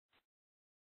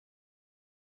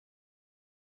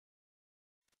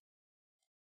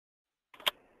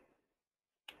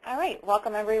All right,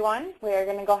 welcome everyone. We are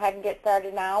going to go ahead and get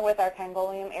started now with our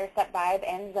Congoleum AirStep Vibe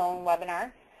and ZoN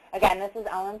webinar. Again, this is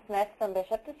Ellen Smith from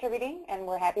Bishop Distributing, and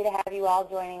we're happy to have you all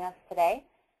joining us today.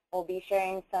 We'll be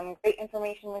sharing some great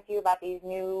information with you about these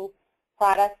new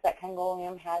products that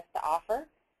Congoleum has to offer.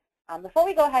 Before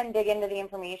we go ahead and dig into the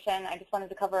information, I just wanted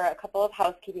to cover a couple of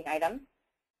housekeeping items.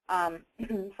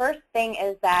 First thing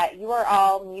is that you are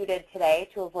all muted today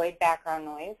to avoid background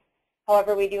noise.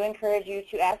 However, we do encourage you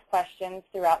to ask questions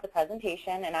throughout the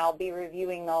presentation, and I'll be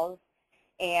reviewing those.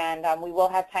 And we will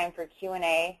have time for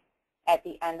Q&A at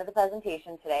the end of the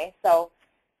presentation today. So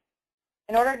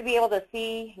in order to be able to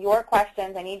see your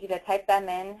questions, I need you to type them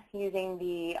in using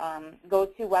the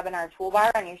GoToWebinar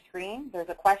toolbar on your screen. There's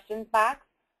a questions box.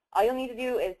 All you'll need to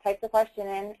do is type the question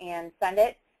in and send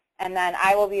it, and then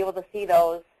I will be able to see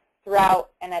those throughout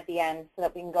and at the end so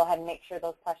that we can go ahead and make sure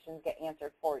those questions get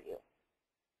answered for you.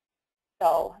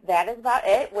 So that is about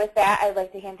it. With that, I'd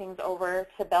like to hand things over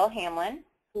to Bill Hamlin,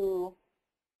 who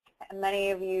many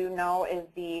of you know is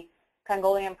the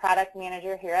Congoleum product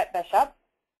manager here at Bishop,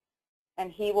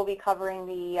 and he will be covering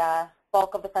the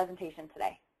bulk of the presentation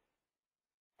today.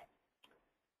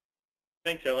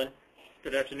 Thanks, Ellen.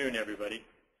 Good afternoon, everybody.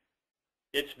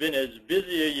 It's been as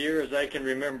busy a year as I can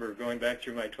remember going back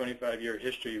through my 25-year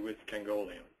history with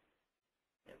Congoleum.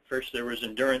 First, there was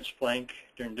Endurance Plank.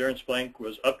 The Endurance Plank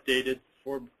was updated.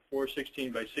 4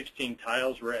 16 by 16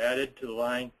 tiles were added to the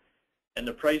line, and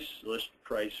the list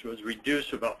price was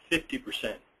reduced about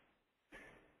 50%.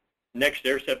 Next,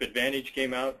 AirStep Advantage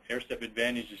came out. AirStep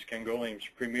Advantage is Congoleum's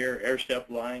premier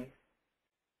AirStep line.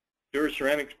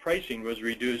 Duraceramic's pricing was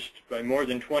reduced by more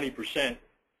than 20%,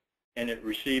 and it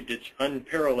received its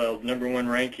unparalleled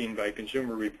 #1 ranking by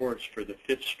Consumer Reports for the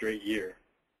 5th straight year.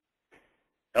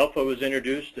 Alpha was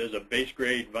introduced as a base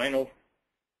grade vinyl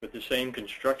with the same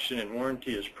construction and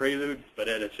warranty as Prelude, but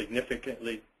at a significant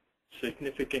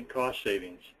cost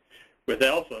savings. With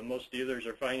Alpha, most dealers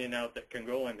are finding out that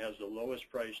Congoleum has the lowest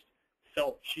priced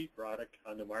felt sheet product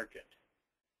on the market.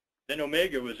 Then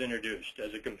Omega was introduced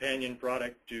as a companion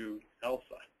product to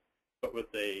Alpha, but with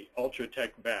a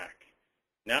Ultra-Tech back.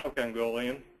 Now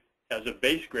Congoleum has a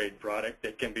base grade product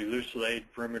that can be loose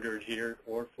laid, perimeter adhered,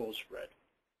 or full spread.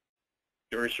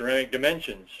 Duraceramic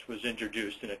Dimensions was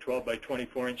introduced in a 12 by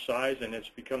 24 inch size, and it's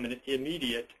become an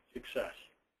immediate success.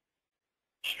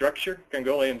 Structure,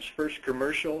 Congoleum's first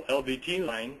commercial LVT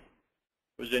line,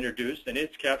 was introduced, and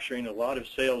it's capturing a lot of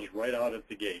sales right out of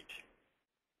the gate.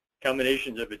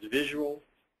 Combinations of its visual,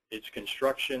 its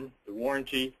construction, the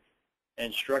warranty,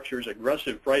 and Structure's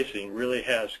aggressive pricing really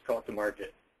has caught the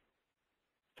market.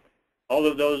 All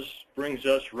of those brings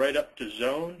us right up to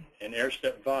ZoN and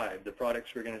AirStep Vibe, the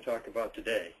products we're going to talk about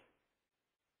today.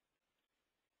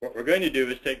 What we're going to do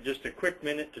is take just a quick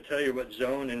minute to tell you what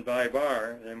ZoN and Vibe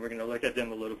are, and then we're going to look at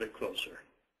them a little bit closer.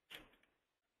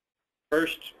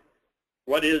 First,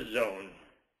 what is ZoN?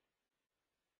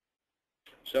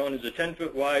 ZoN is a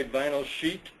 10-foot wide vinyl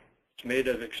sheet. It's made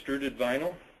of extruded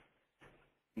vinyl,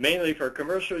 mainly for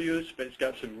commercial use, but it's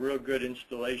got some real good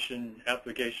installation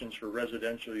applications for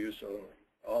residential use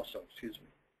also.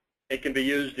 It can be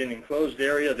used in enclosed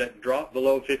area that drop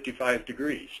below 55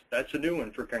 degrees. That's a new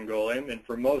one for Congoleum and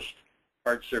for most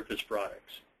hard surface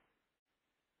products.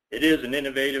 It is an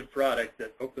innovative product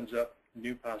that opens up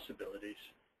new possibilities.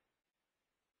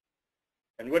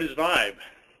 And what is Vibe?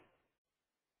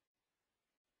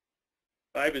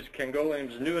 Vibe is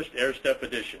Congoleum's newest AirStep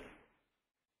addition.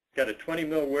 Got a 20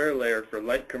 mil wear layer for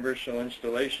light commercial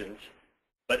installations,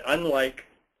 but unlike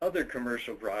other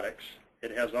commercial products,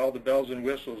 it has all the bells and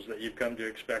whistles that you've come to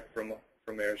expect from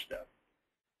AirStep.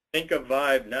 Think of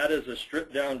Vibe not as a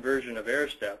stripped down version of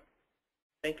AirStep.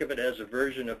 Think of it as a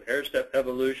version of AirStep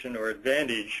Evolution or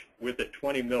Advantage with a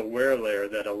 20 mil wear layer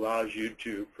that allows you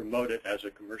to promote it as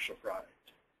a commercial product.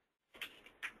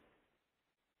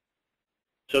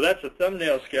 So that's a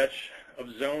thumbnail sketch of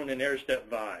ZoN and AirStep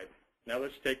Vibe. Now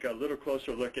let's take a little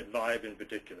closer look at Vibe in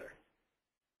particular.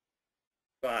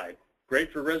 Vibe,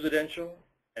 great for residential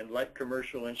and light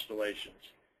commercial installations.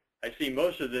 I see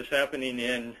most of this happening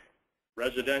in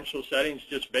residential settings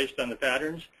just based on the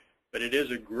patterns, but it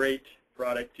is a great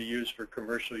product to use for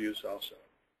commercial use also.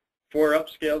 4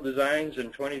 upscale designs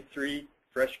and 23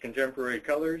 fresh contemporary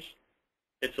colors.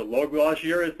 It's a low gloss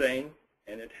urethane,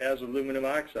 and it has aluminum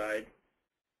oxide.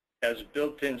 Has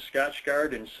built-in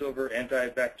Scotchgard and silver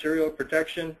antibacterial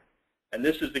protection, and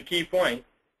this is the key point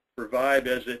for Vibe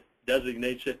as it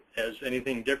designates it as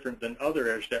anything different than other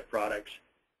AirStep products.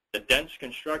 The dense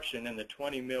construction and the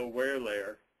 20 mil wear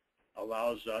layer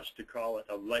allows us to call it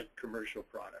a light commercial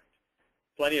product.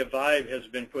 Plenty of Vibe has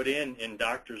been put in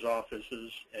doctor's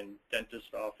offices and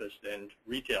dentist office and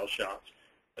retail shops,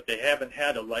 but they haven't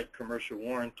had a light commercial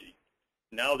warranty.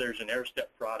 Now there's an AirStep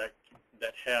product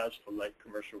that has a light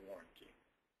commercial warranty.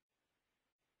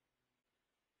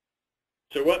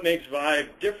 So what makes Vibe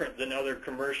different than other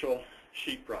commercial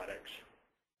sheet products?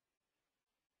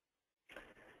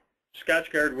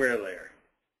 Scotchgard wear layer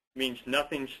means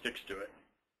nothing sticks to it.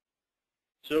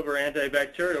 Silver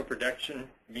antibacterial protection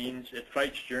means it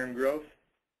fights germ growth.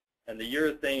 And the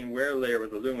urethane wear layer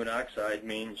with aluminum oxide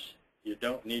means you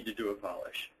don't need to do a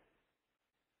polish.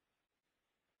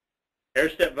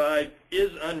 AirStep Vibe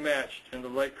is unmatched in the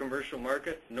light commercial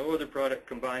market. No other product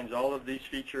combines all of these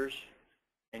features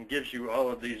and gives you all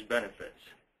of these benefits.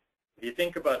 If you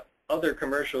think about other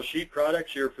commercial sheet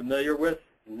products you're familiar with,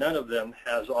 none of them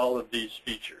has all of these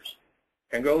features.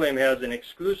 Congoleum has an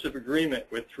exclusive agreement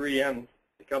with 3M,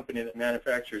 the company that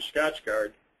manufactures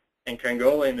Scotchgard, and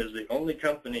Congoleum is the only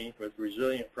company with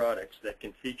resilient products that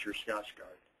can feature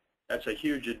Scotchgard. That's a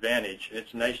huge advantage, and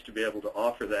it's nice to be able to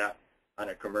offer that on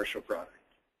a commercial product.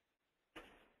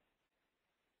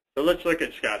 So let's look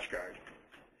at Scotchgard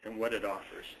and what it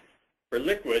offers. For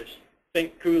liquids,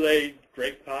 think Kool-Aid,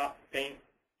 grape pop, paint,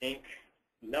 ink.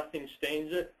 Nothing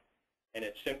stains it, and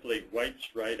it simply wipes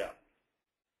right up.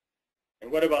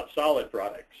 And what about solid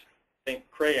products? Think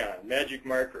crayon, magic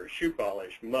marker, shoe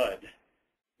polish, mud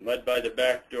by the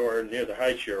back door near the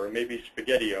high chair, or maybe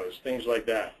SpaghettiOs, things like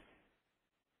that.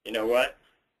 You know what?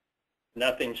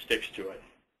 Nothing sticks to it.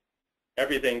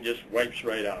 Everything just wipes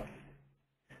right out.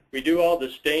 We do all the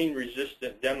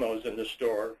stain-resistant demos in the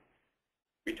store.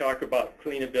 We talk about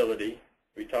cleanability.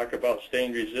 We talk about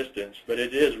stain resistance, but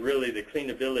it is really the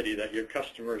cleanability that your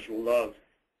customers will love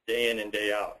day in and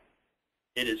day out.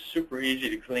 It is super easy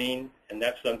to clean, and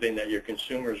that's something that your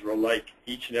consumers will like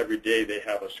each and every day they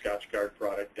have a Scotchgard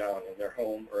product down in their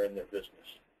home or in their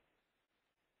business.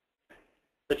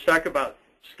 Let's talk about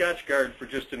Scotchgard for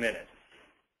just a minute.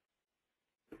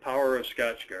 The power of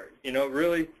Scotchgard. You know,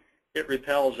 really, it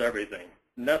repels everything.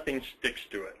 Nothing sticks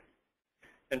to it.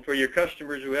 And for your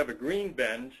customers who have a green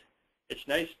bend, it's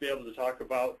nice to be able to talk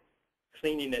about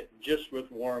cleaning it just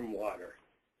with warm water.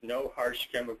 No harsh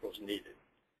chemicals needed.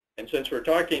 And since we're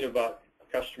talking about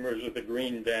customers with a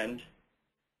green bend,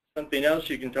 something else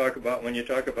you can talk about when you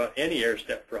talk about any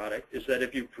AirStep product is that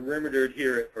if you perimeter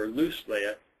adhere it or loose lay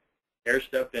it,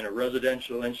 AirStep in a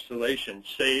residential installation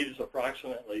saves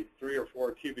approximately 3 or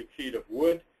 4 cubic feet of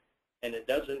wood, and it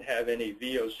doesn't have any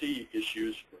VOC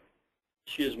issues,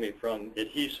 from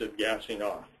adhesive gassing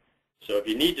off. So if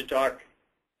you need to talk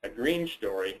a green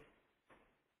story,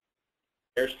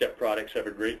 AirStep products have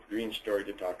a great green story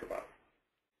to talk about.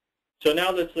 So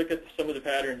now let's look at some of the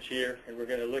patterns here, and we're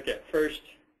going to look at first,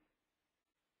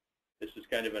 this is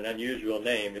kind of an unusual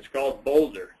name, it's called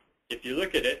Boulder. If you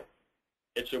look at it,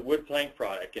 it's a wood plank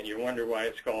product, and you wonder why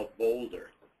it's called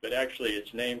Boulder, but actually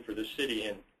it's named for the city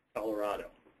in Colorado.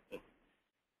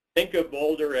 Think of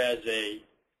Boulder as a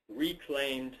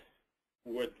reclaimed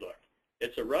wood look.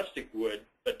 It's a rustic wood,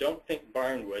 but don't think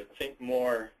barn wood. Think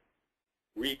more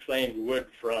reclaimed wood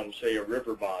from, say, a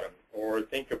river bottom, or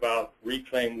think about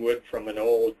reclaimed wood from an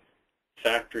old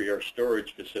factory or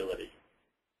storage facility.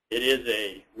 It is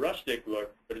a rustic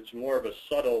look, but it's more of a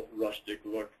subtle rustic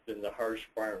look than the harsh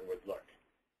barnwood look.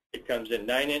 It comes in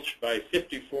 9-inch by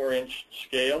 54-inch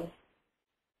scale,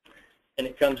 and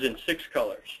it comes in 6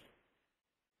 colors.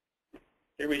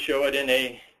 Here we show it in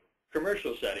a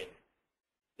commercial setting.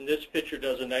 And this picture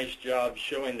does a nice job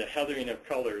showing the heathering of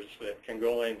colors that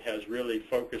Congoleum has really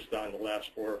focused on the last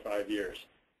 4 or 5 years.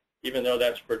 Even though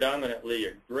that's predominantly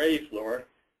a gray floor,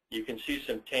 you can see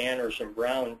some tan or some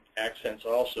brown accents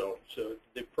also. So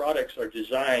the products are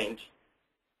designed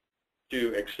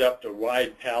to accept a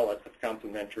wide palette of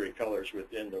complementary colors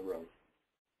within the room.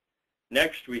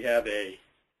 Next, we have a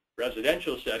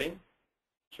residential setting,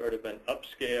 sort of an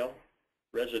upscale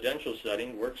residential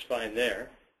setting, works fine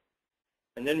there.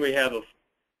 And then we have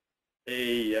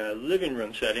a living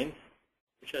room setting,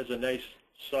 which has a nice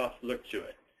soft look to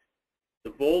it.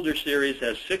 The Boulder series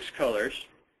has 6 colors,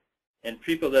 and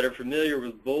people that are familiar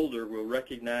with Boulder will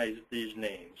recognize these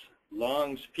names: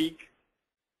 Long's Peak,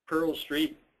 Pearl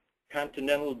Street,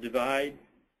 Continental Divide,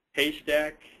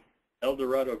 Haystack, El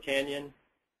Dorado Canyon,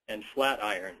 and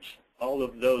Flatirons. All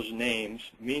of those names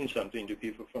mean something to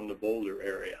people from the Boulder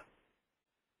area.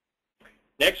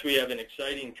 Next, we have an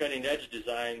exciting cutting-edge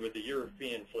design with a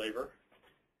European flavor,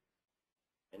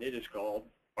 and it is called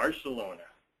Barcelona.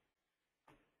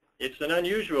 It's an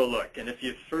unusual look, and if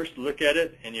you first look at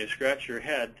it and you scratch your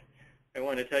head, I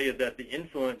want to tell you that the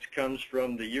influence comes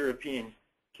from the European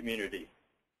community.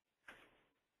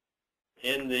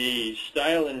 In the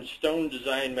Style and Stone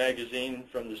Design magazine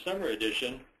from the summer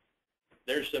edition,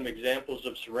 there's some examples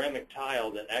of ceramic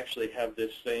tile that actually have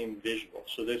this same visual.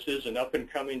 So this is an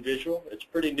up-and-coming visual. It's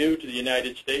pretty new to the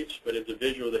United States, but it's a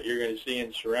visual that you're going to see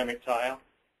in ceramic tile.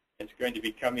 It's going to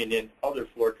be coming in other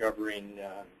floor covering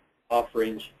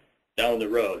offerings down the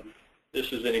road.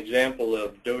 This is an example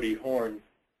of Dodie Horn,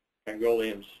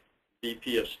 Congoleum's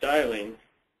VP of Styling,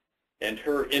 and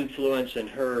her influence and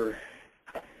her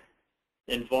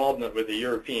involvement with the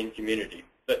European community.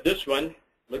 But this one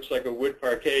looks like a wood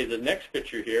parquet. The next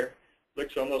picture here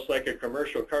looks almost like a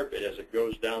commercial carpet as it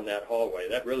goes down that hallway.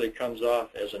 That really comes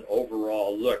off as an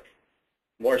overall look,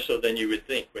 more so than you would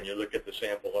think when you look at the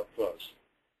sample up close.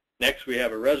 Next, we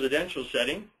have a residential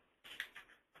setting,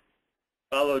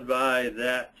 followed by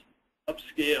that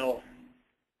upscale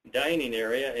dining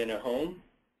area in a home.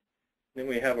 Then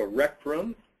we have a rec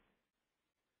room.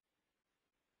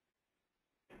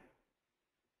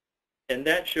 And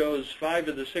that shows 5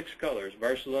 of the 6 colors.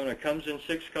 Barcelona comes in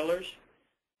 6 colors.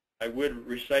 I would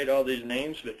recite all these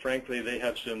names, but frankly, they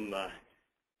have some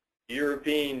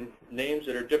European names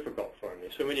that are difficult for me.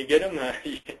 So when you get them,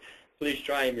 please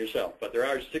try them yourself. But there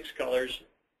are 6 colors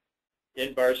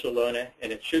in Barcelona,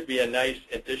 and it should be a nice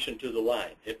addition to the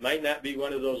line. It might not be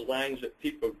one of those lines that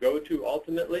people go to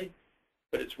ultimately,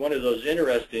 but it's one of those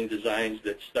interesting designs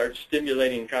that starts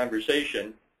stimulating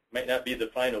conversation. Might not be the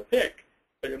final pick,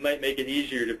 but it might make it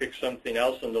easier to pick something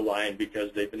else on the line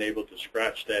because they've been able to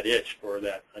scratch that itch for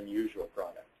that unusual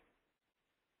product.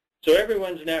 So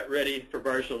everyone's not ready for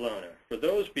Barcelona. For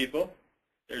those people,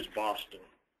 there's Boston.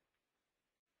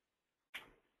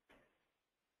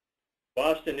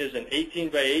 Boston is an 18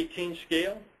 by 18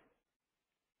 scale.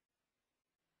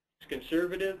 It's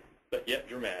conservative, but yet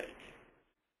dramatic.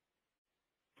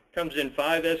 Comes in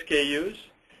 5 SKUs.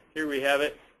 Here we have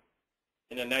it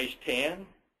in a nice tan.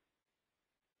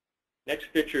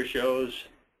 Next picture shows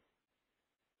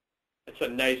it's a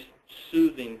nice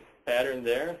soothing pattern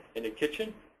there in the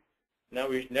kitchen. Now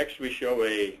next we show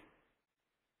a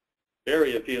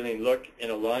very appealing look in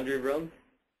a laundry room.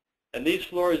 And these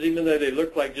floors, even though they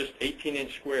look like just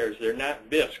 18-inch squares, they're not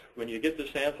bisque. When you get the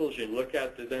samples, you look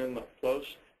at them up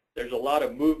close, there's a lot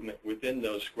of movement within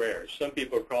those squares. Some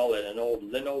people call it an old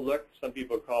lino look. Some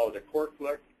people call it a cork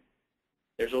look.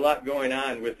 There's a lot going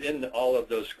on within all of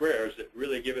those squares that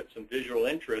really give it some visual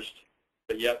interest,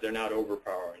 but yet they're not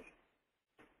overpowering.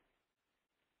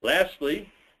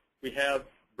 Lastly, we have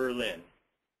Berlin.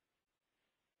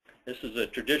 This is a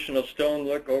traditional stone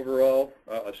look overlaid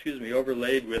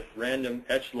with random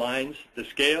etched lines. The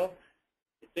scale,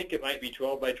 I think it might be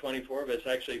 12 by 24, but it's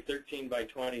actually 13 by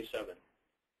 27.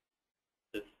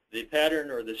 The pattern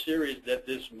or the series that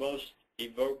this most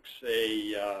evokes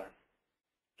a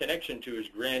connection to is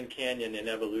Grand Canyon in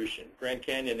Evolution. Grand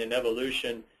Canyon in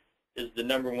Evolution is the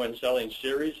 #1 selling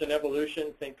series in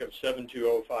Evolution. Think of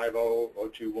 72050,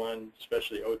 021,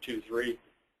 especially 023.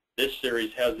 This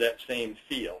series has that same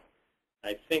feel.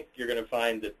 I think you're going to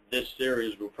find that this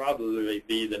series will probably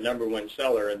be the #1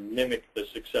 seller and mimic the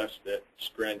success that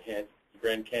Grand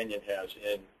Canyon has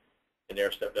in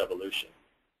AirStep Evolution.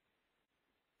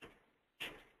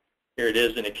 Here it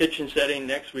is in a kitchen setting.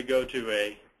 Next we go to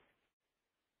a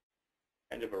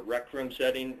kind of a rec room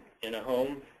setting in a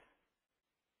home.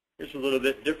 Here's a little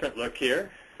bit different look here.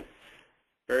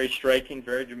 Very striking,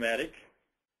 very dramatic.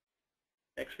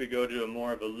 Next we go to a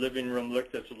more of a living room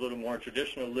look that's a little more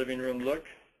traditional living room look.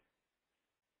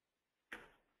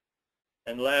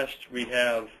 And last we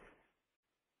have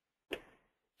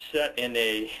set in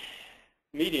a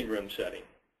meeting room setting.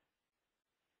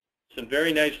 Some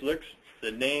very nice looks.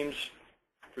 The names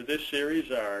for this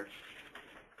series are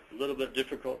a little bit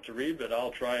difficult to read, but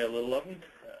I'll try a little of them.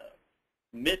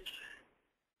 Mitt,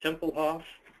 Tempelhof,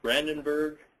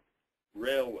 Brandenburg,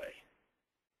 Railway.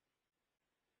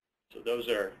 So those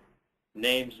are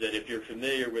names that if you're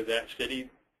familiar with that city,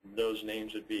 those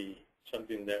names would be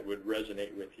something that would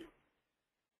resonate with you.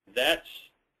 That's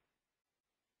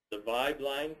the Vibe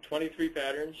line, 23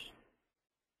 patterns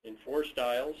in 4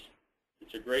 styles.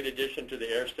 It's a great addition to the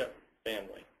AirStep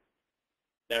family.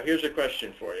 Now here's a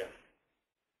question for you.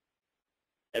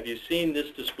 Have you seen this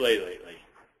display lately?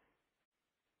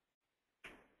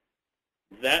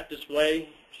 That display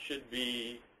should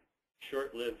be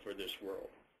short-lived for this world.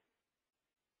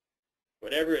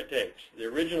 Whatever it takes. The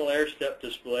original AirStep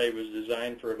display was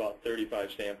designed for about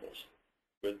 35 samples.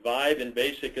 With Vibe and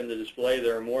Basic in the display,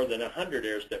 there are more than 100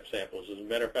 AirStep samples. As a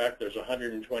matter of fact, there's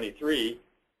 123,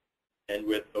 and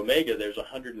with Omega, there's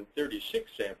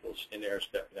 136 samples in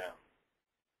AirStep now.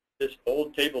 This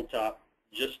old tabletop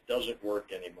just doesn't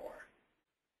work anymore.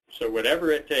 So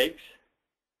whatever it takes,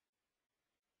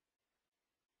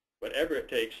 Whatever it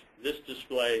takes, this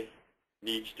display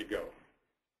needs to go.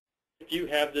 If you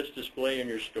have this display in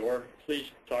your store,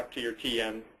 please talk to your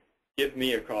TM, give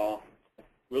me a call.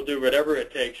 We'll do whatever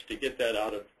it takes to get that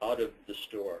out of the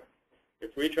store.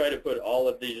 If we try to put all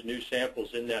of these new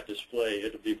samples in that display,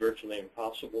 it'll be virtually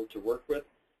impossible to work with.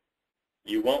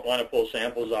 You won't want to pull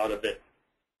samples out of it.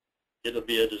 It'll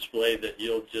be a display that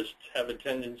you'll just have a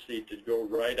tendency to go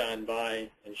right on by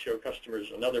and show customers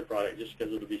another product just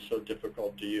because it'll be so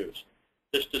difficult to use.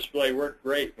 This display worked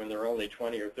great when there are only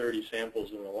 20 or 30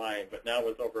 samples in the line, but now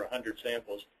with over 100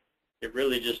 samples, it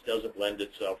really just doesn't lend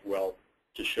itself well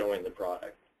to showing the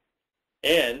product.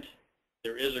 And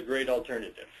there is a great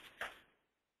alternative.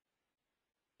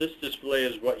 This display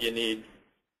is what you need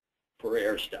for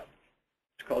AirStep.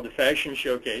 It's called the Fashion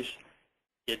Showcase.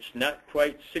 It's not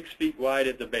quite 6 feet wide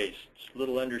at the base. It's a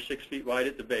little under 6 feet wide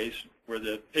at the base, where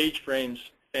the page frames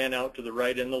fan out to the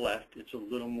right and the left. It's a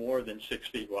little more than 6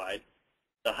 feet wide.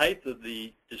 The height of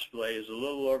the display is a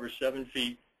little over 7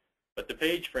 feet, but the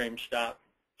page frames stop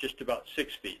just about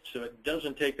 6 feet. So it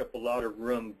doesn't take up a lot of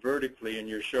room vertically in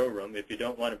your showroom. If you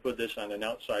don't want to put this on an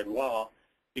outside wall,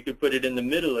 you could put it in the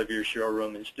middle of your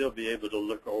showroom and still be able to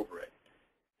look over it.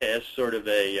 It has sort of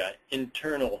a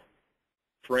internal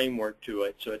framework to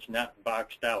it, so it's not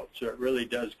boxed out. So it really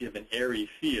does give an airy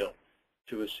feel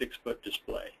to a 6-foot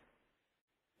display.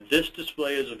 This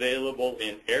display is available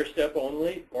in AirStep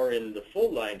only or in the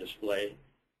full line display.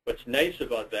 What's nice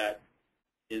about that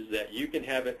is that you can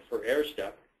have it for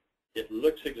AirStep. It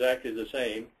looks exactly the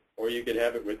same, or you could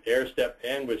have it with AirStep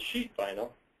and with sheet vinyl.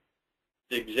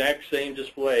 The exact same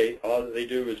display. All that they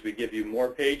do is we give you more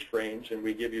page frames and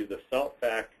we give you the felt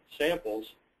pack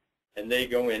samples, and they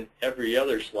go in every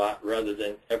other slot rather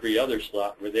than every other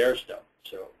slot with AirStep.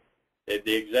 So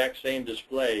the exact same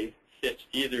display fits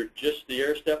either just the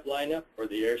AirStep lineup or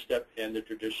the AirStep and the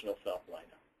traditional felt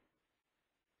lineup.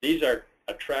 These are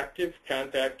attractive,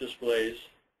 compact displays,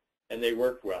 and they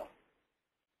work well.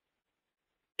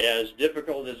 As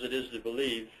difficult as it is to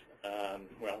believe,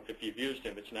 well, if you've used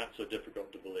them, it's not so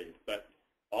difficult to believe. But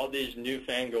all these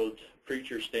newfangled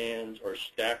preacher stands or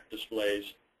stacked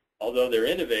displays, although they're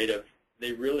innovative,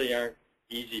 they really aren't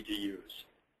easy to use.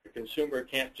 The consumer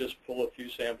can't just pull a few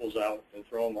samples out and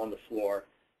throw them on the floor.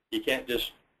 You can't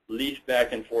just leaf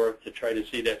back and forth to try to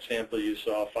see that sample you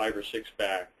saw 5 or 6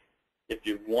 back. If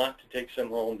you want to take some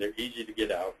home, they're easy to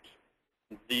get out.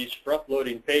 These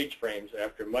front-loading page frames,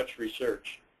 after much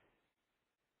research,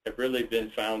 have really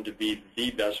been found to be the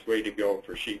best way to go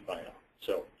for sheet vinyl.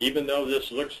 So even though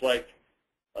this looks like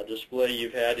a display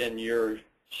you've had in your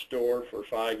store for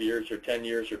 5 years or 10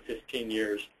 years or 15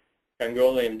 years,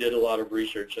 Congoleum did a lot of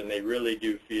research, and they really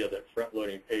do feel that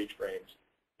front-loading page frames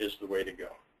is the way to go.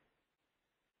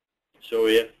 So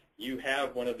if you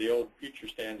have one of the old preacher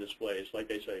stand displays,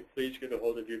 like I say, please get a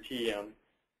hold of your TM,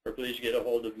 or please get a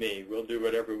hold of me. We'll do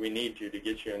whatever we need to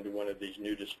get you into one of these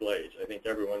new displays. I think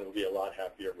everyone will be a lot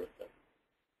happier with them.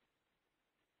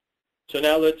 So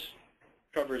now let's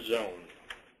cover ZoN.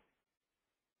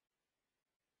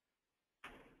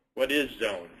 What is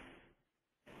ZoN?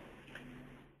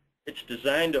 It's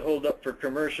designed to hold up for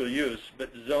commercial use,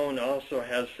 but ZoN also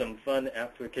has some fun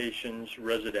applications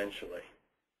residentially.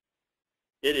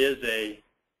 It is a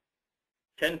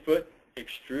 10-foot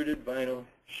extruded vinyl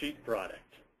sheet product.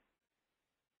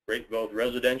 Great both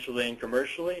residentially and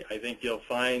commercially. I think you'll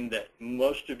find that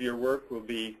most of your work will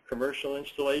be commercial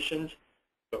installations,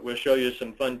 but we'll show you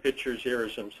some fun pictures here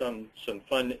of some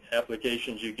fun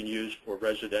applications you can use for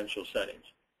residential settings.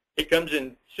 It comes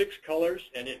in 6 colors,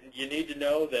 and you need to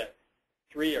know that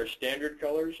 3 are standard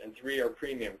colors and 3 are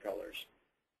premium colors.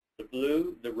 The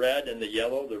blue, the red, and the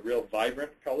yellow, the real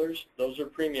vibrant colors, those are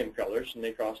premium colors, and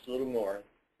they cost a little more.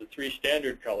 The 3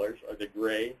 standard colors are the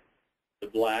gray, the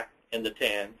black, and the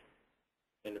tan,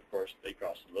 and of course they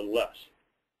cost a little less.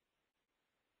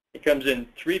 It comes in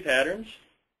 3 patterns,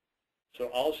 so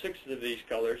all 6 of these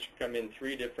colors come in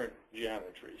 3 different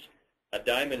geometries. A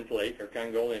diamond plate, or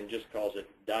Congoleum just calls it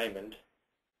diamond.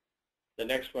 The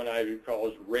next one I would call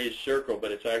is raised circle,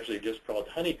 but it's actually just called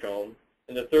honeycomb.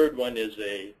 And the third one is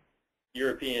a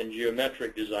European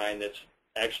geometric design that's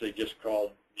actually just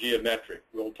called geometric.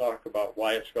 We'll talk about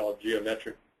why it's called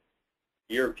geometric,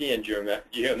 European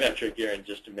geometric here in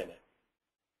just a minute.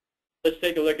 Let's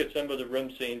take a look at some of the room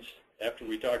scenes after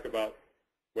we talk about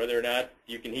whether or not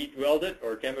you can heat weld it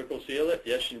or chemical seal it.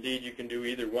 Yes, indeed, you can do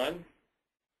either one.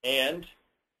 And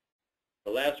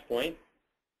the last point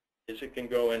is it can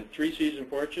go in 3-season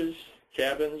porches,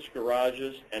 cabins,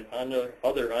 garages, and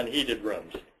other unheated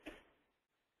rooms.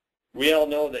 We all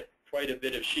know that quite a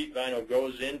bit of sheet vinyl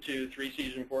goes into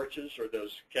 3-season porches or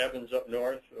those cabins up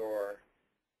north or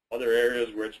Other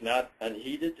areas where it's not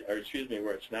unheated, or excuse me,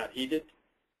 where it's not heated,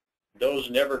 those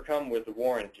never come with a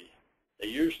warranty. They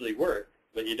usually work,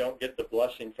 but you don't get the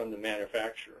blessing from the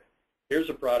manufacturer. Here's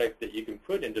a product that you can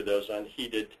put into those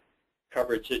unheated,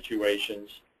 covered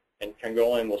situations, and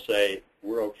Congoleum will say,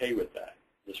 we're okay with that.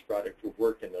 This product will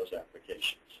work in those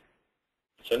applications.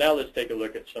 So now let's take a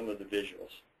look at some of the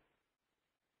visuals.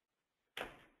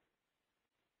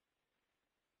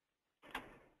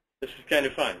 This is kind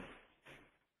of fun.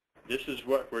 This is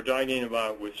what we're talking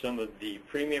about with some of the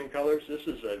premium colors. This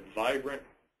is a vibrant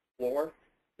floor.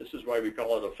 This is why we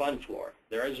call it a fun floor.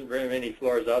 There isn't very many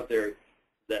floors out there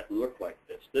that look like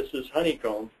this. This is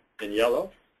honeycomb in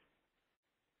yellow.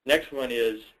 Next one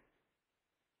is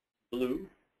blue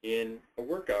in a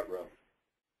workout room.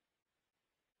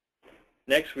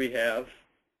 Next we have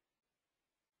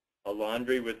a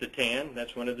laundry with the tan.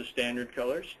 That's one of the standard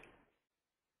colors.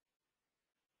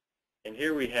 And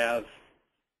here we have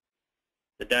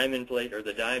the diamond plate, or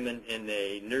the diamond in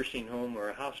a nursing home or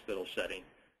a hospital setting.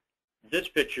 This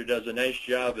picture does a nice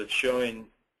job of showing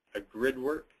a grid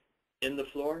work in the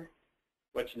floor.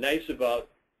 What's nice about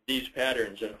these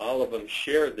patterns, and all of them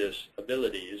share this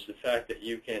ability, is the fact that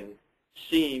you can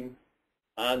seam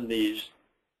on these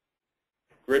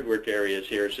gridwork areas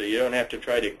here, so you don't have to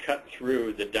try to cut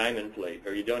through the diamond plate,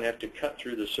 or you don't have to cut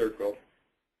through the circle,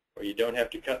 or you don't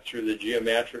have to cut through the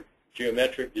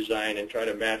geometric design and try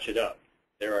to match it up.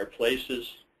 There are places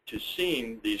to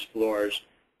seam these floors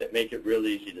that make it real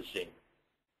easy to seam.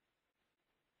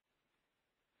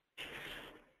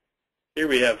 Here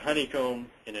we have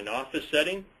honeycomb in an office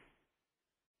setting,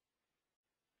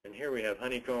 and here we have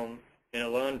honeycomb in a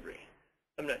laundry.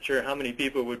 I'm not sure how many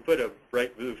people would put a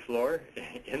bright blue floor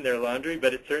in their laundry,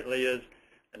 but it certainly is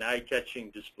an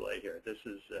eye-catching display here. This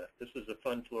is a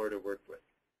fun floor to work with.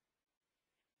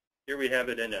 Here we have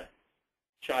it in a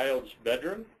child's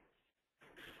bedroom.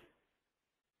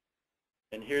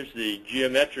 And here's the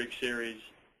geometric series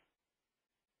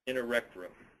in a rec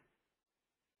room.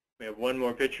 We have one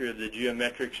more picture of the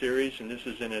geometric series, and this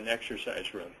is in an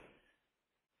exercise room.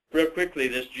 Real quickly,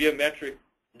 this geometric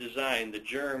design, the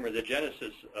germ or the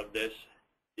genesis of this,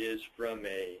 is from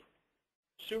a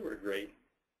sewer grate,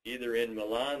 either in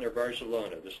Milan or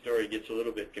Barcelona. The story gets a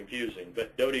little bit confusing,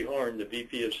 but Dodie Horn, the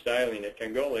VP of Styling at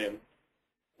Congoleum,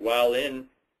 while in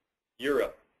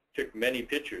Europe, took many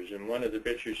pictures, and one of the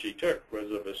pictures she took was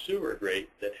of a sewer grate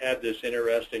that had this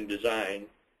interesting design,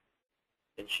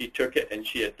 and she took it and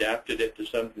she adapted it to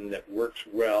something that works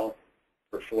well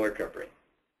for floor covering.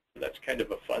 So that's kind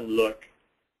of a fun look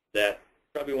that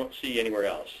you probably won't see anywhere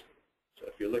else. So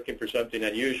if you're looking for something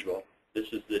unusual,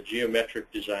 this is the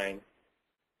geometric design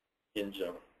in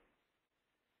ZoN.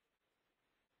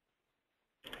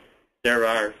 There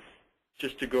are,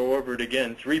 just to go over it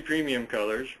again, 3 premium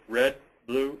colors: red,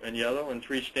 blue, and yellow, and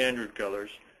 3 standard colors: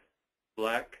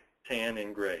 black, tan,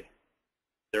 and gray.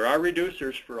 There are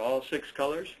reducers for all 6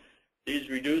 colors. These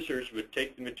reducers would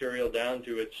take the material down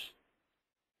to its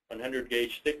 100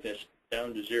 gauge thickness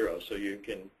down to 0, so you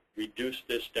can reduce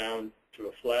this down to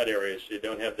a flat area so you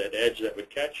don't have that edge that would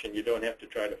catch, and you don't have to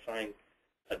try to find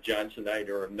a Johnsonite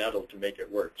or a metal to make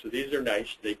it work. So these are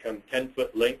nice. They come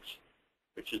 10-foot lengths,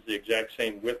 which is the exact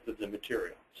same width of the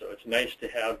material. So it's nice to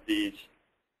have these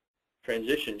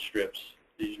transition strips,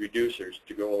 these reducers,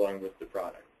 to go along with the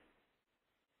product.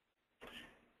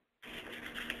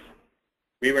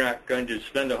 We were not going to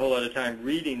spend a whole lot of time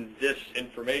reading this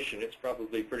information. It's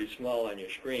probably pretty small on your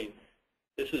screen.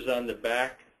 This is on the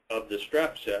back of the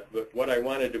strap set, but what I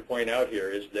wanted to point out here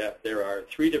is that there are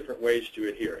 3 different ways to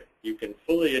adhere it. You can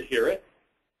fully adhere it,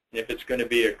 and if it's going to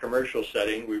be a commercial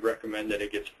setting, we recommend that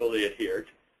it gets fully adhered.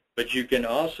 But you can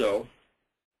also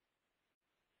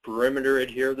perimeter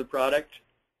adhere the product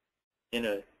in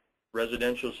a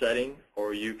residential setting,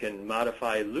 or you can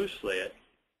modify loose lay it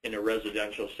in a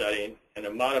residential setting. And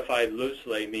a modified loose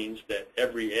lay means that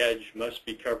every edge must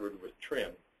be covered with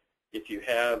trim. If you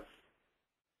have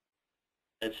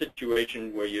a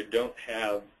situation where you don't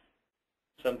have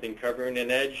something covering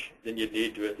an edge, then you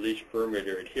need to at least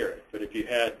perimeter adhere it. But if you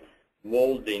had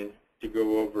molding to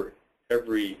go over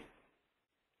every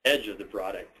edge of the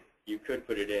product, you could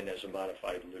put it in as a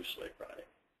modified loose lay product.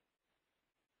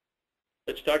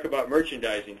 Let's talk about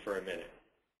merchandising for a minute.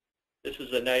 This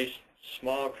is a nice,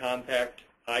 small, compact,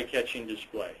 eye-catching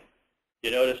display.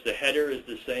 You notice the header is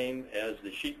the same as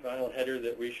the sheet vinyl header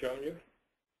that we've shown you.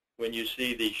 When you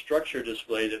see the structure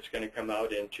display that's going to come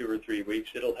out in 2 or 3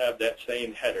 weeks, it'll have that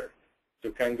same header.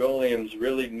 So Congoleum's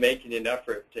really making an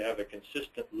effort to have a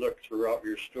consistent look throughout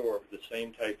your store with the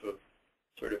same type of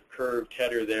sort of curved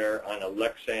header there on a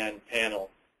Lexan panel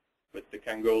with the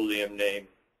Congoleum name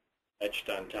etched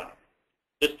on top.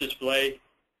 This display,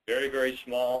 very, very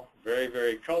small, very,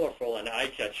 very colorful and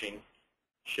eye-catching,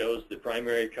 shows the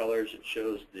primary colors. It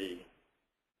shows the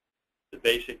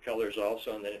basic colors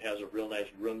also, and then it has a real nice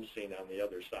room scene on the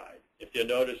other side. If you'll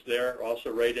notice there,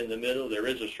 also right in the middle, there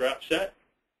is a strap set.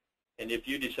 And if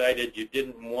you decided you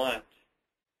didn't want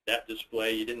that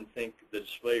display, you didn't think the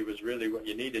display was really what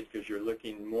you needed because you're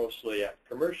looking mostly at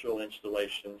commercial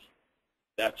installations,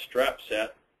 that strap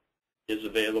set is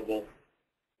available,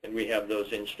 and we have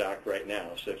those in stock right now.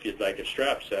 So if you'd like a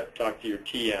strap set, talk to your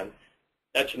TM.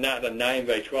 That's not a 9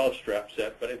 by 12 strap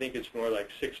set, but I think it's more like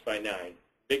 6 by 9.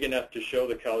 Big enough to show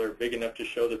the color, big enough to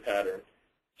show the pattern.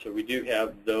 So we do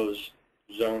have those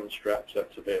ZoN strap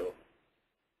sets available.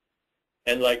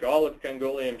 And like all of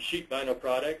Congoleum sheet vinyl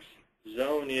products,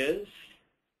 ZoN is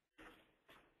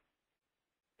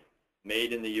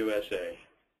made in the USA.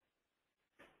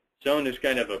 ZoN is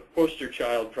kind of a poster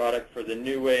child product for the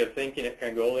new way of thinking at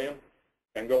Congoleum.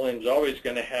 Congoleum is always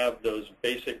going to have those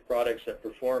basic products that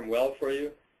perform well for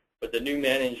you, but the new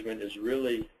management is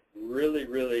really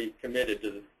committed to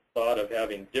the thought of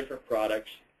having different products,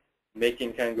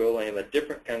 making Congoleum a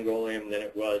different Congoleum than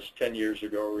it was 10 years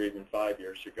ago or even 5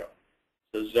 years ago.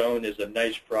 So ZoN is a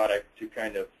nice product to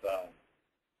kind of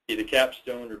be the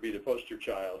capstone or be the poster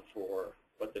child for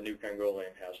what the new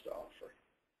Congoleum has to offer.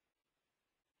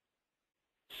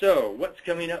 So what's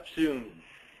coming up soon?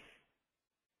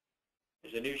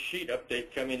 There's a new sheet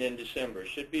update coming in December.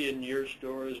 Should be in your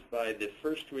stores by the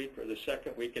first week or the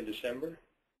second week in December.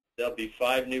 There'll be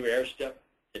 5 new AirStep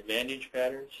Advantage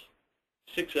patterns,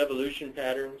 6 Evolution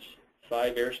patterns,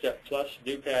 5 AirStep Plus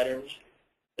new patterns,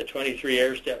 the 23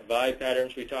 AirStep Vibe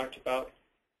patterns we talked about,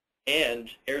 and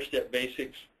AirStep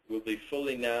Basics will be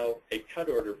fully now a cut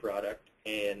order product,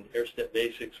 and AirStep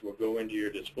Basics will go into your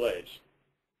displays.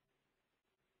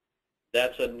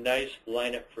 That's a nice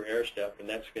lineup for AirStep, and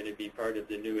that's going to be part of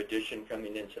the new edition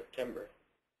coming in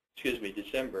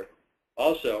December.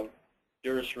 Also,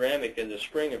 DuraCeramic in the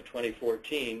spring of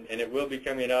 2014, and it will be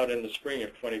coming out in the spring of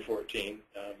 2014.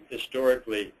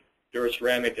 Historically,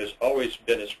 DuraCeramic has always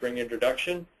been a spring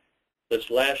introduction. This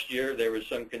last year, there was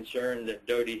some concern that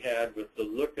Dodie had with the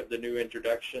look of the new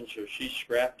introduction, so she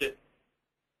scrapped it,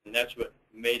 and that's what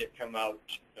made it come out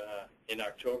in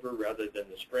October rather than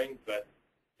the spring. But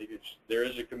there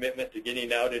is a commitment to getting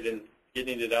it out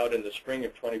in the spring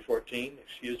of 2014.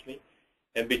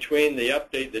 And between the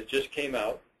update that just came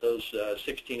out, those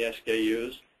 16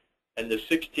 SKUs, and the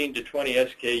 16 to 20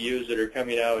 SKUs that are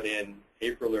coming out in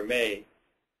April or May,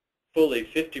 fully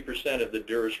 50% of the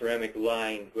DuraCeramic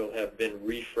line will have been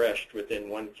refreshed within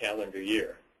 1 calendar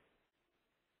year.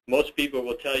 Most people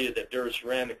will tell you that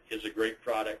DuraCeramic is a great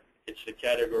product. It's the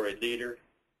category leader.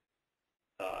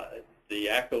 The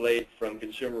accolade from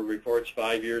Consumer Reports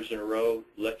 5 years in a row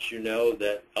lets you know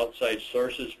that outside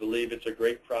sources believe it's a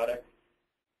great product.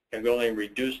 Congoleum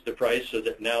reduced the price so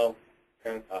that now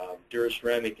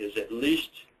DuraCeramic is at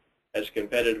least as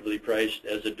competitively priced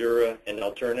as a Dura and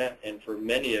Alterna, and for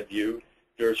many of you,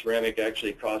 DuraCeramic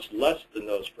actually costs less than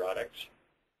those products.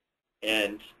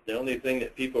 And the only thing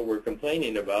that people were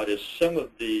complaining about is some of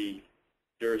the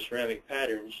DuraCeramic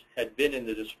patterns had been in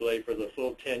the display for the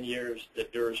full 10 years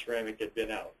that DuraCeramic had been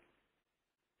out.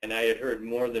 And I had heard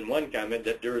more than one comment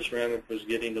that DuraCeramic was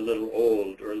getting a little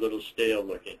old or a little stale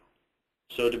looking.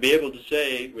 So to be able to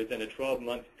say within a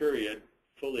 12-month period,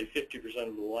 fully 50%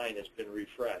 of the line has been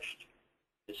refreshed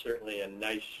is certainly a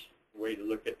nice way to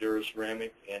look at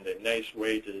DuraCeramic and a nice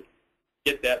way to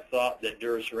get that thought that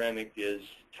DuraCeramic is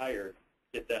tired,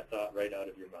 get that thought right out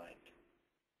of your mind.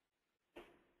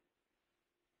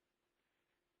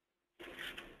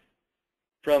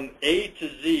 From A to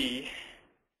Z,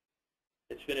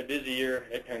 it's been a busy year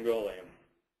at Congoleum.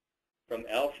 From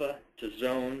Alpha to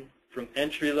ZoN, from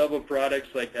entry-level products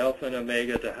like Alpha and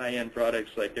Omega to high-end products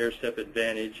like AirStep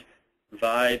Advantage,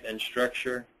 Vibe, and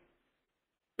Structure,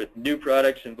 with new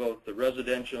products in both the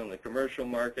residential and the commercial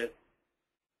market.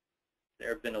 There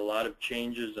have been a lot of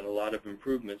changes and a lot of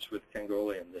improvements with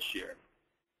Congoleum this year.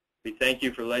 We thank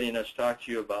you for letting us talk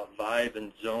to you about Vibe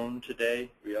and ZoN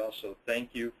today. We also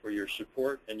thank you for your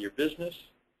support and your business.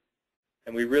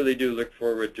 And we really do look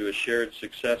forward to a shared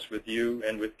success with you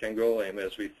and with Congoleum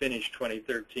as we finish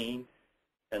 2013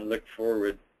 and look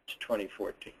forward to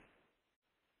 2014.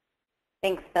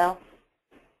 Thanks, Bill.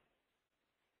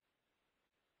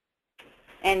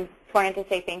 And wanted to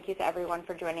say thank you to everyone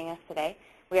for joining us today.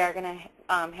 We are going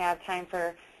to have time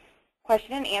for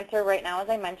question and answer right now, as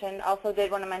I mentioned. Also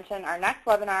did want to mention our next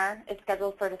webinar is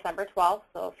scheduled for December 12th,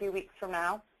 so a few weeks from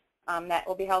now. That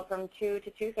will be held from 2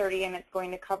 to 2:30, and it's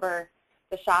going to cover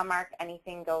the Shawmark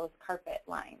Anything Goes carpet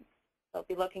line. So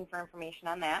be looking for information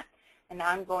on that. And now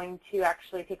I'm going to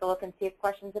actually take a look and see if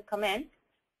questions have come in.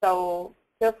 So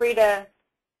feel free to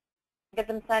get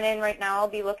them sent in right now. I'll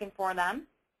be looking for them.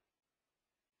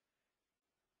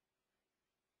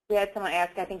 We had someone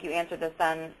ask, I think you answered this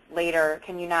then later,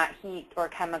 can you not heat or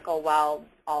chemical weld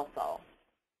also?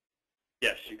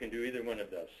 Yes, you can do either one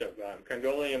of those. So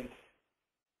Congoleum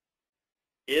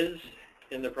is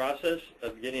in the process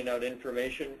of getting out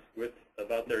information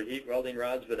about their heat welding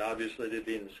rods, but obviously they'd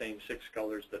be in the same 6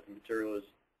 colors that the material is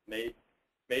made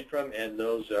from, and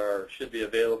those should be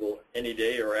available any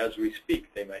day, or as we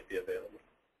speak, they might be available.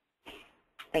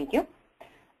 Thank you.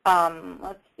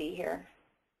 Let's see here.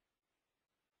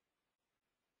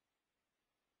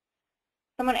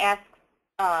 Someone asks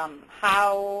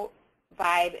how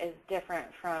Vibe is different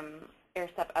from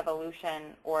AirStep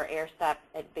Evolution or AirStep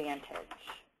Advantage.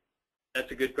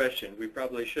 That's a good question. We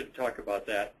probably should talk about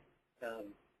that.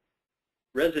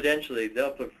 Residentially,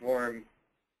 they'll perform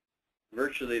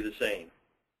virtually the same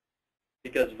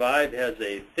because Vibe has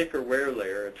a thicker wear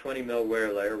layer, a 20 mil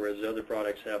wear layer, whereas the other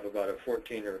products have about a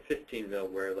 14 or a 15 mil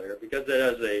wear layer. Because it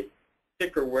has a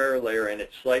thicker wear layer and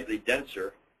it's slightly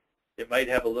denser, it might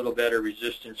have a little better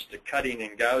resistance to cutting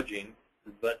and gouging,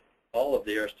 but all of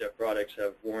the AirStep products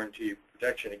have warranty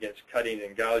protection against cutting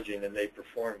and gouging, and they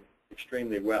perform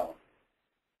extremely well.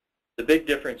 The big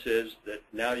difference is that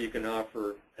now you can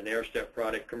offer an AirStep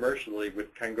product commercially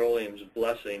with Congoleum's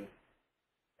blessing,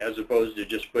 as opposed to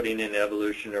just putting in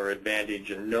Evolution or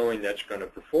Advantage and knowing that's going to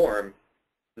perform.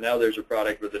 Now there's a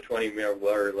product with a 20 mil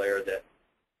wear layer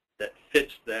that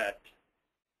fits that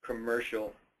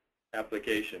commercial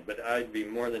application. But I'd be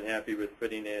more than happy with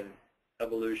putting in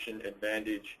Evolution,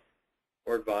 Advantage,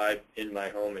 or Vibe in my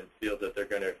home and feel that they're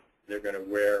going to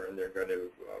wear and they're going to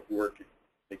work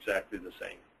exactly the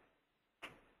same.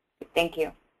 Thank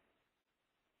you.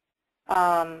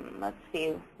 Let's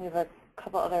see. We have a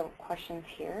couple other questions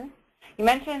here. You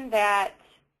mentioned that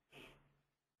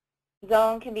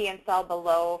ZoN can be installed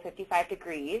below 55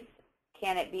 degrees.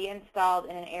 Can it be installed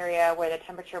in an area where the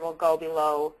temperature will go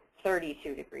below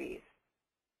 32 degrees?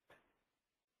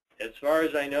 As far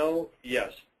as I know,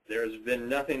 yes. There's been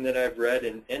nothing that I've read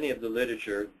in any of the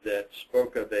literature that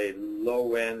spoke of a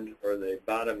low end or the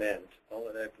bottom end. All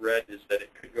that I've read is that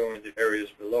it could go into areas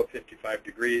below 55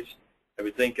 degrees. I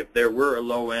would think if there were a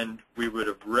low end, we would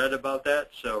have read about that.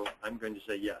 So I'm going to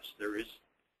say yes, there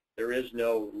is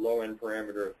no low end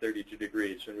parameter of 32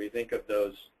 degrees. When we think of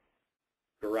those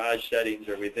garage settings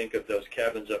or we think of those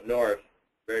cabins up north,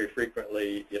 very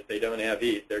frequently, if they don't have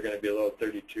heat, they're going to be below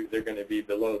 32. They're going to be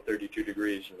below 32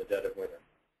 degrees in the dead of winter.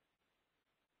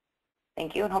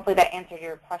 Thank you, and hopefully that answered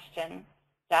your question,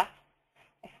 Jeff.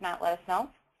 If not, let us know.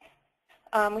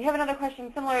 We have another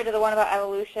question similar to the one about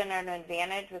Evolution and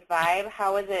Advantage with Vibe.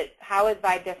 How is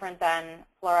Vibe different than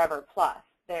Forever Plus,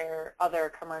 their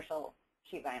other commercial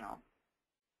sheet vinyl?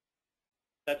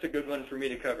 That's a good one for me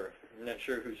to cover. I'm not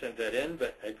sure who sent that in,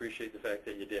 but I appreciate the fact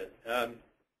that you did.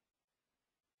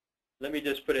 Let me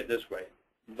just put it this way.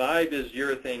 Vibe is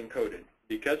urethane coated.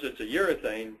 Because it's a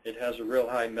urethane, it has a real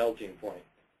high melting point,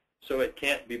 so it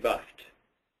can't be buffed.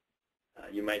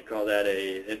 You might call that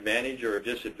an advantage or a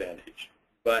disadvantage.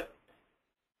 But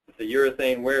with the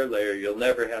urethane wear layer, you'll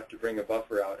never have to bring a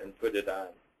buffer out and put it on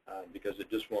because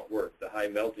it just won't work. The high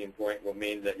melting point will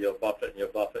mean that you'll buff it and you'll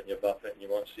buff it and you'll buff it and you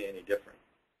won't see any difference.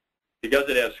 Because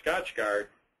it has Scotchgard,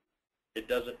 it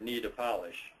doesn't need a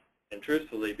polish. And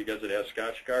truthfully, because it has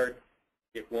Scotchgard,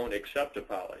 it won't accept a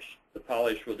polish. The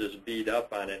polish will just bead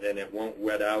up on it and it won't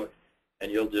wet out,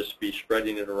 and you'll just be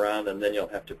spreading it around and then you'll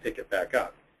have to pick it back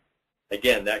up.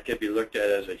 Again, that could be looked at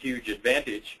as a huge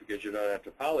advantage because you don't have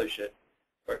to polish it,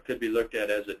 or it could be looked at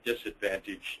as a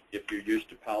disadvantage if you're used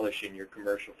to polishing your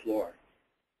commercial floor.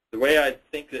 The way I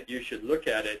think that you should look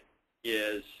at it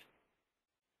is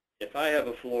if I have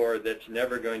a floor that's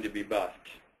never going to be buffed,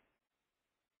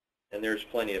 and there's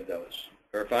plenty of those,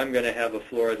 or if I'm going to have a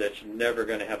floor that's never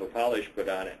going to have a polish put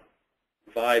on it,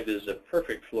 Vibe is a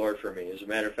perfect floor for me. As a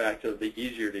matter of fact, it'll be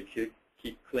easier to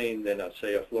keep clean than,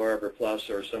 say, a Forever Plus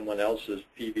or someone else's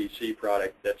PVC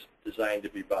product that's designed to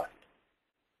be buffed.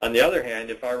 On the other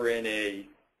hand, if I were in a,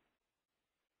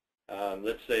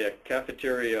 let's say, a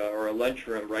cafeteria or a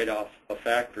lunchroom right off a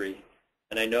factory,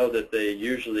 and I know that they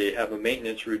usually have a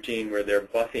maintenance routine where they're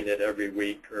buffing it every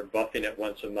week or buffing it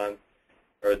once a month,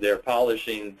 or they're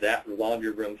polishing that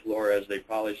laundry room floor as they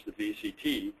polish the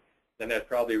VCT, then I'd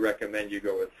probably recommend you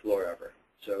go with Forever.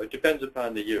 So it depends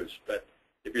upon the use. But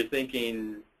if you're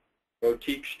thinking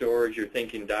boutique stores, you're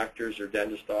thinking doctors or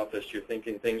dentist office, you're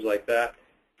thinking things like that,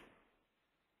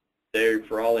 They,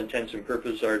 for all intents and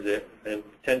purposes, are the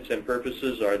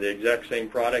exact same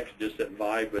products, just that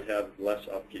Vibe would have less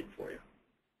upkeep for you.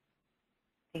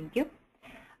 Thank you.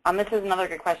 This is another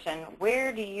good question.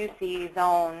 Where do you see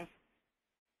ZoN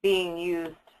being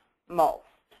used most?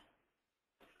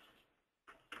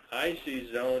 I see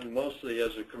ZoN mostly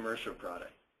as a commercial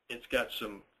product. It's got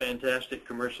some fantastic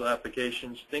commercial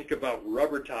applications. Think about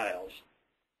rubber tiles.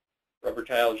 Rubber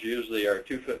tiles usually are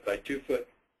 2 foot by 2 foot.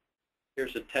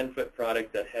 Here's a 10-foot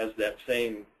product that has that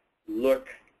same look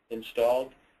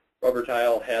installed. Rubber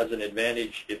tile has an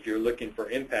advantage if you're looking for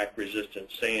impact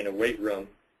resistance, say in a weight room.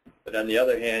 But on the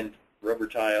other hand, rubber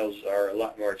tiles are a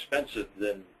lot more expensive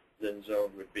than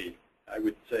ZoN would be. I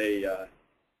would say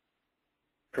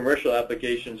commercial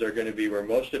applications are going to be where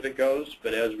most of it goes,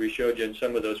 but as we showed you in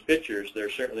some of those pictures,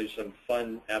 there's certainly some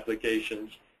fun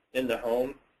applications in the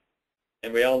home.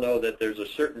 And we all know that there's a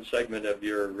certain segment of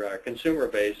your consumer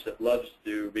base that loves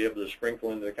to be able to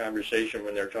sprinkle into the conversation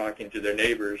when they're talking to their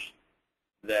neighbors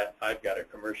that I've got a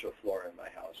commercial floor in my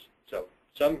house. So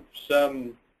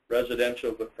some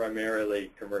residential, but primarily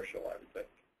commercial, I would think.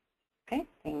 Okay,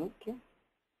 thank you.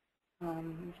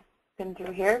 Been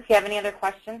through here. If you have any other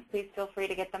questions, please feel free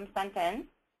to get them sent in.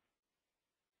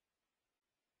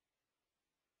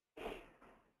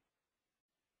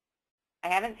 I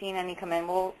haven't seen any come in.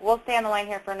 We'll stay on the line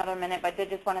here for another minute, but I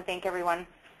did just want to thank everyone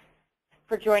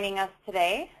for joining us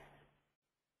today.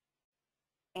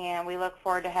 And we look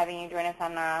forward to having you join us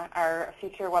on our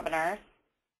future webinars.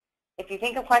 If you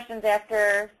think of questions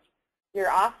after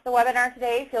you're off the webinar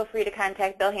today, feel free to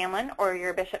contact Bill Hamlin or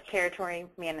your Bishop Territory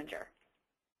Manager.